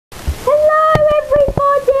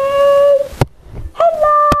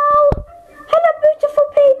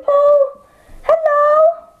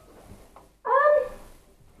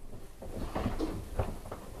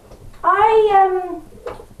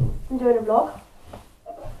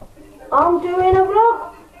I'm doing a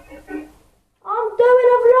vlog. I'm doing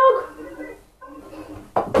a vlog.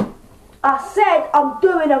 I said I'm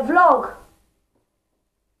doing a vlog.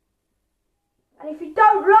 And if you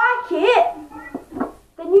don't like it,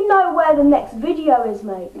 then you know where the next video is,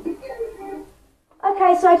 mate.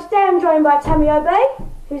 Okay, so today I'm joined by tamiOBEY,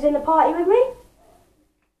 who's in the party with me.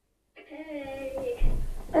 Hey.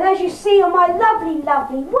 And as you see on my lovely,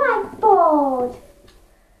 lovely whiteboard,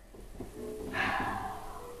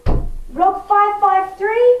 Vlog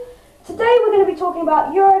 553. Today we're going to be talking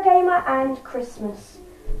about Eurogamer and Christmas.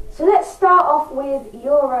 So let's start off with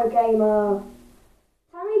Eurogamer.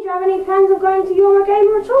 Tammy, do you have any plans of going to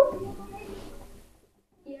Eurogamer at all?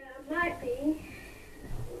 Yeah, might be.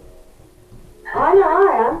 I know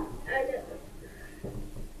I am. I don't.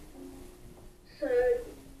 So,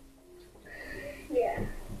 yeah.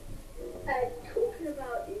 Talking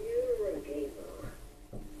about Eurogamer,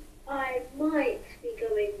 I might be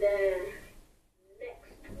going there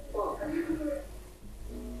next month.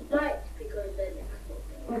 Might be going there next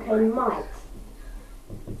month. Okay, might.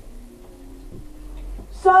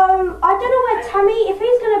 So, I don't know where Tammy, if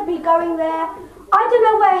he's going to be going there, I don't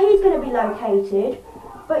know where he's going to be located,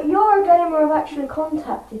 but Eurogamer have actually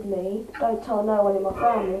contacted me. Don't tell no one in my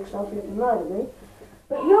family because they'll flipping murder me.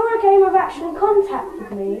 But Eurogamer have actually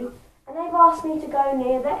contacted me and they've asked me to go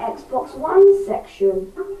near the Xbox One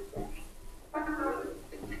section.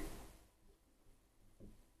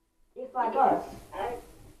 If I go.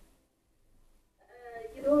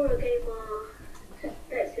 Eurogamer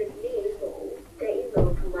texted me for the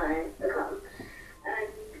email to my account, and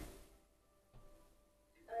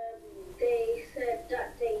they said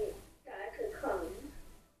that I could come.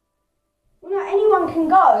 Well, no, anyone can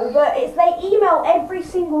go, but they email every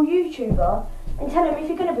single YouTuber and tell them if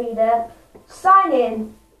you're going to be there, sign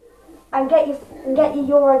in and get your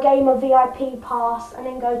Eurogamer VIP pass, and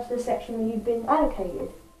then go to the section where you've been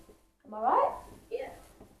allocated. Am I right? Yeah.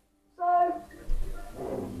 So,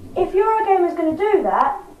 if Eurogamer's going to do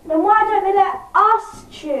that, then why don't they let us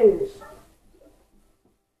choose?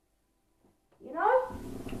 You know?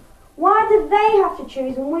 Why do they have to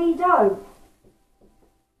choose and we don't?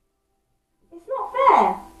 It's not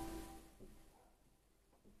fair.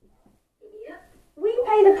 Yep. We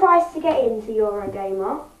pay the price to get into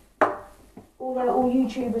Eurogamer, although all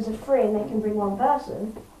YouTubers are free and they can bring one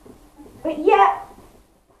person. But yet,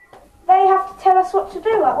 they have to tell us what to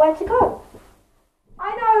do, like where to go.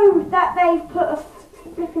 I know that they've put a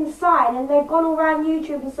flipping sign and they've gone all around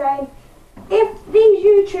YouTube and saying, if these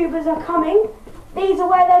YouTubers are coming, these are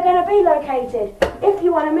where they're going to be located. If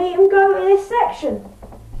you want to meet them, go to this section.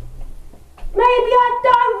 Maybe I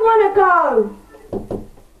don't want to go.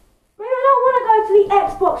 Maybe I don't want to go to the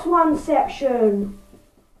Xbox One section.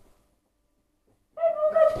 Maybe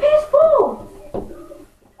I'll go to PS4.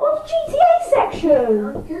 Or the GTA section.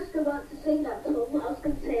 I was just about to say that, Tom. I was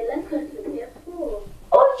going to say, let's go to the PS4.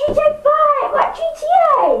 Or GTA 5, like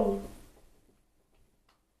GTA.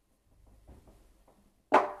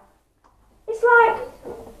 It's like,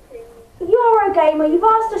 Eurogamer, you've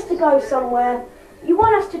asked us to go somewhere. You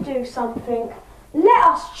want us to do something. Let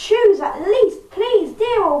us choose at least, please,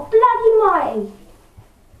 dear old bloody mighty.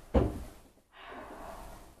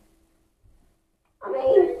 I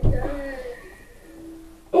mean,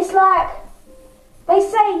 it's like, they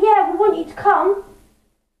say, yeah, we want you to come.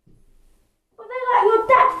 But they're like your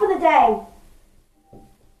dad for the day.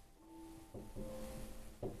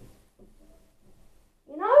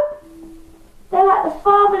 You know? They're like the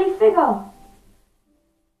fatherly figure.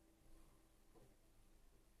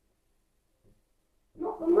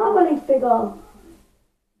 Not the motherly figure.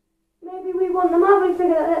 Maybe we want the motherly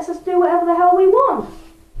figure that lets us do whatever the hell we want.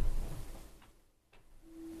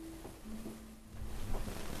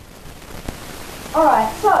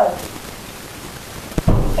 Alright, so,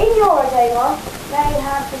 in Eurogamer, they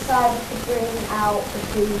have decided to bring out the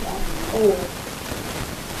PS4.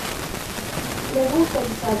 They've also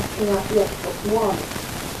decided to bring out the Xbox One.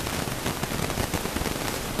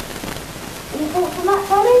 Any thoughts on that,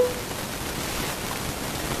 Tommy?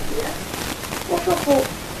 Yeah. What's your thought?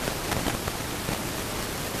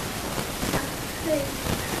 I think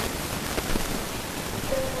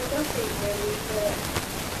nothing really, but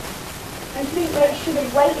I think they should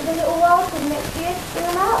have waited a little while till next year to bring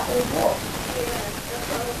them out, or what? yeah, that's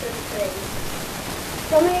what I was going to say.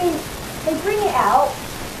 So, I mean, they bring it out,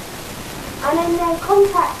 and then they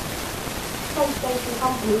contact PlayStation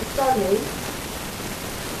companies, Sony,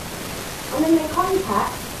 and then they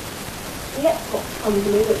contact the Xbox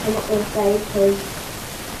company, which I'm not going to say because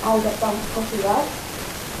I'll get done for copyright.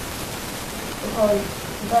 Because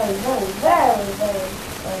it's a very, very, very, very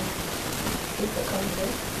secret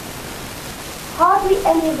company. hardly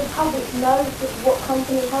any of the public knows what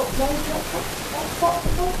company helped make Xbox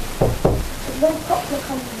before. It's very popular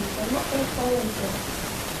companies, they're not going to say anything.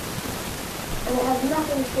 And it has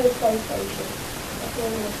nothing to do with PlayStation. That's all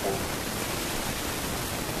I'm going to say.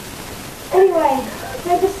 Anyway, so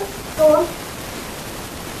just go on.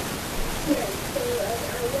 Yeah, so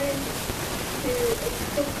I went to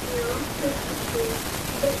Xbox now, just to see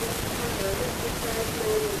what was camera, just decide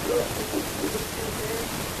what the camera,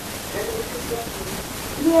 and it was working.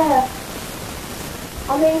 Yeah.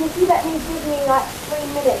 I mean, if you let me give me like 3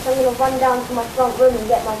 minutes, I'm going to run down to my front room and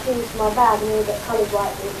get my keys from my bag and we'll get colour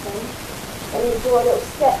right and everything. And we'll do a little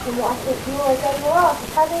sketch on what I think you're a gamer are. So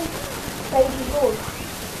Paddy, stage is yours.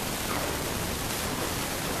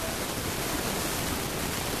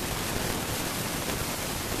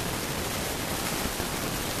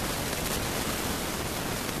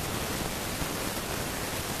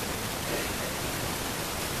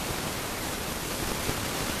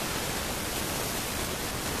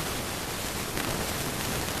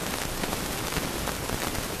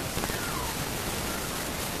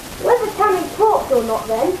 Whether Tammy talked or not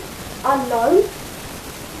then, unknown.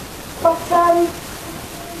 But I've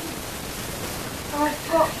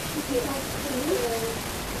got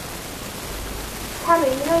Tammy,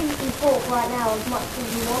 you know you can talk right now as much as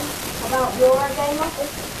you want about Eurogamer.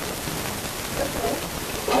 Okay.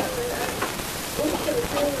 Also,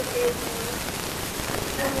 I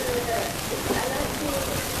like doing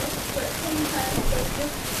this, but sometimes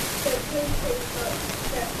they bring things up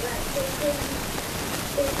that, like, they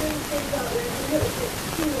bring things up like a little bit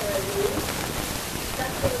too early.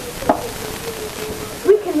 That's what we talk about.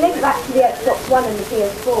 We can link that to the Xbox One and the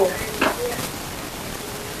PS4.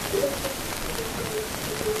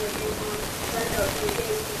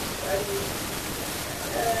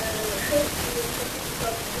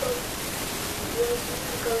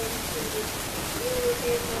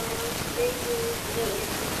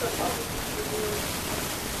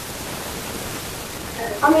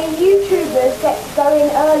 I mean, YouTubers get to go in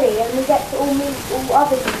early and we get to all meet all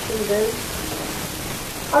other YouTubers.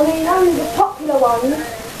 I mean, only the popular ones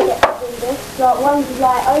get to do this, like ones with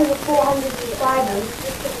like over 400 subscribers.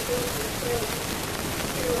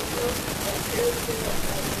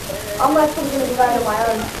 I'm most probably going to be going on my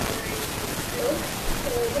own.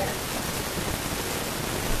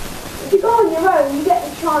 If you go on your own, you get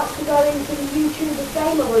the chance to go into the YouTuber's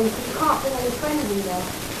gamer room because you can't bring any friends in there.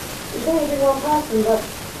 You can only bring one person, but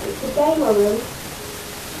it's the gamer room.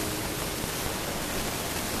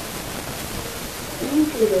 The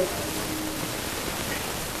YouTubers.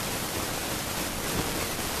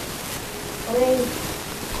 I mean,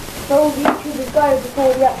 so all the YouTubers go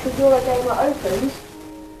before the actual Eurogamer opens,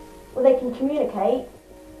 where they can communicate,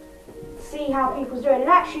 see how people's doing, and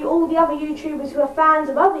actually all the other YouTubers who are fans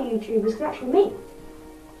of other YouTubers can actually meet.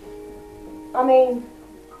 I mean,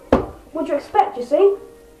 what do you expect, you see?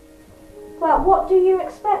 Well, what do you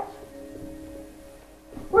expect?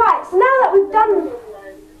 Right, so now that we've done...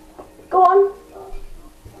 Go on.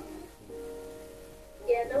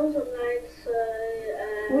 Yeah, that was online, so...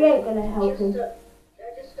 We ain't gonna help him. I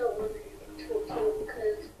just don't want to talk to him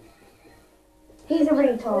because... He's a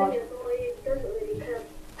retard. He doesn't really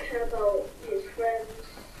care about his friends.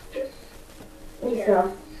 Just... Yeah. Yeah,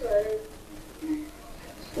 so...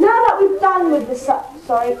 Now that we've done with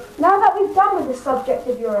the subject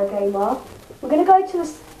of Eurogamer, we're going to go to the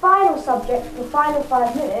final subject for the final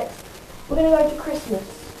 5 minutes. We're going to go to Christmas.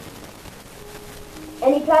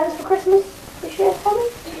 Any plans for Christmas this year, Tommy?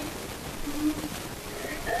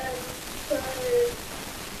 So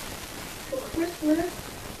for Christmas,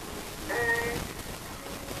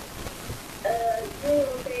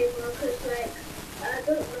 Eurogamer, because like I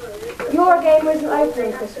don't know. Eurogamer isn't open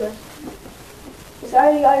on Christmas. It's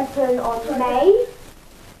only open on May,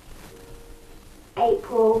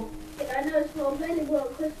 April, Yeah, I know it's not available on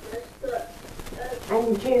Christmas, but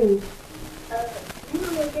and June.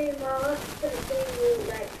 Eurogamer said they will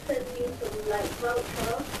like send me some like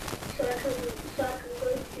voucher so I can go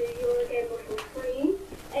to Eurogamer for free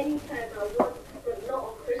anytime I want, but not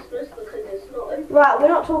on Christmas because it's not open. Right, we're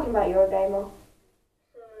not talking about Eurogamer.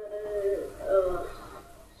 So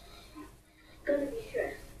gonna be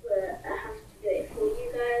stressed, but I have to do it for you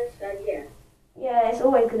guys, and yeah. Yeah, it's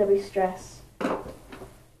always going to be stress.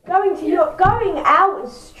 Going out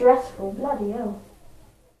is stressful, bloody hell.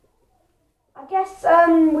 I guess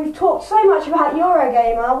we've talked so much about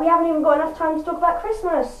Eurogamer, we haven't even got enough time to talk about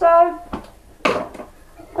Christmas, so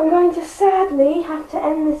I'm going to sadly have to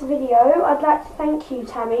end this video. I'd like to thank you,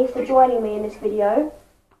 Tammy, for joining me in this video.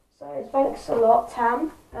 So thanks a lot,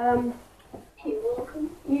 Tam. You're welcome.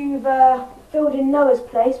 You've filled in Noah's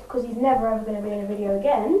place because he's never ever going to be in a video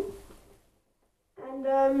again.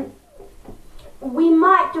 And we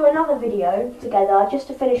might do another video together just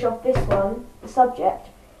to finish off this one, the subject.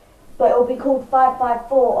 But it will be called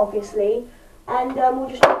 554, obviously. And we'll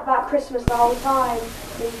just talk about Christmas the whole time,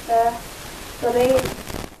 to be fair. I mean,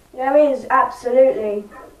 there is absolutely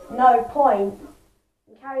no point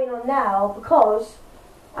in carrying on now because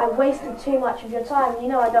I've wasted too much of your time. You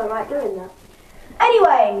know I don't like doing that.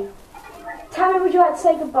 Anyway, Tammy, would you like to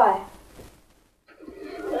say goodbye?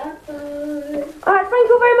 Alright, thank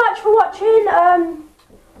you very much for watching.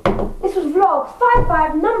 This was vlog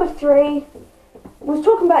 55, number 3. We was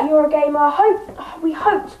talking about Eurogamer. We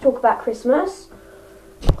hoped to talk about Christmas,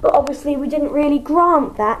 but obviously we didn't really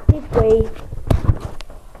grant that, did we?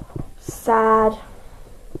 Sad.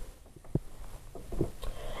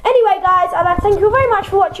 Anyway, guys, I'd like to thank you very much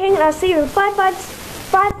for watching, and I'll see you in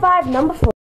 55 number 4.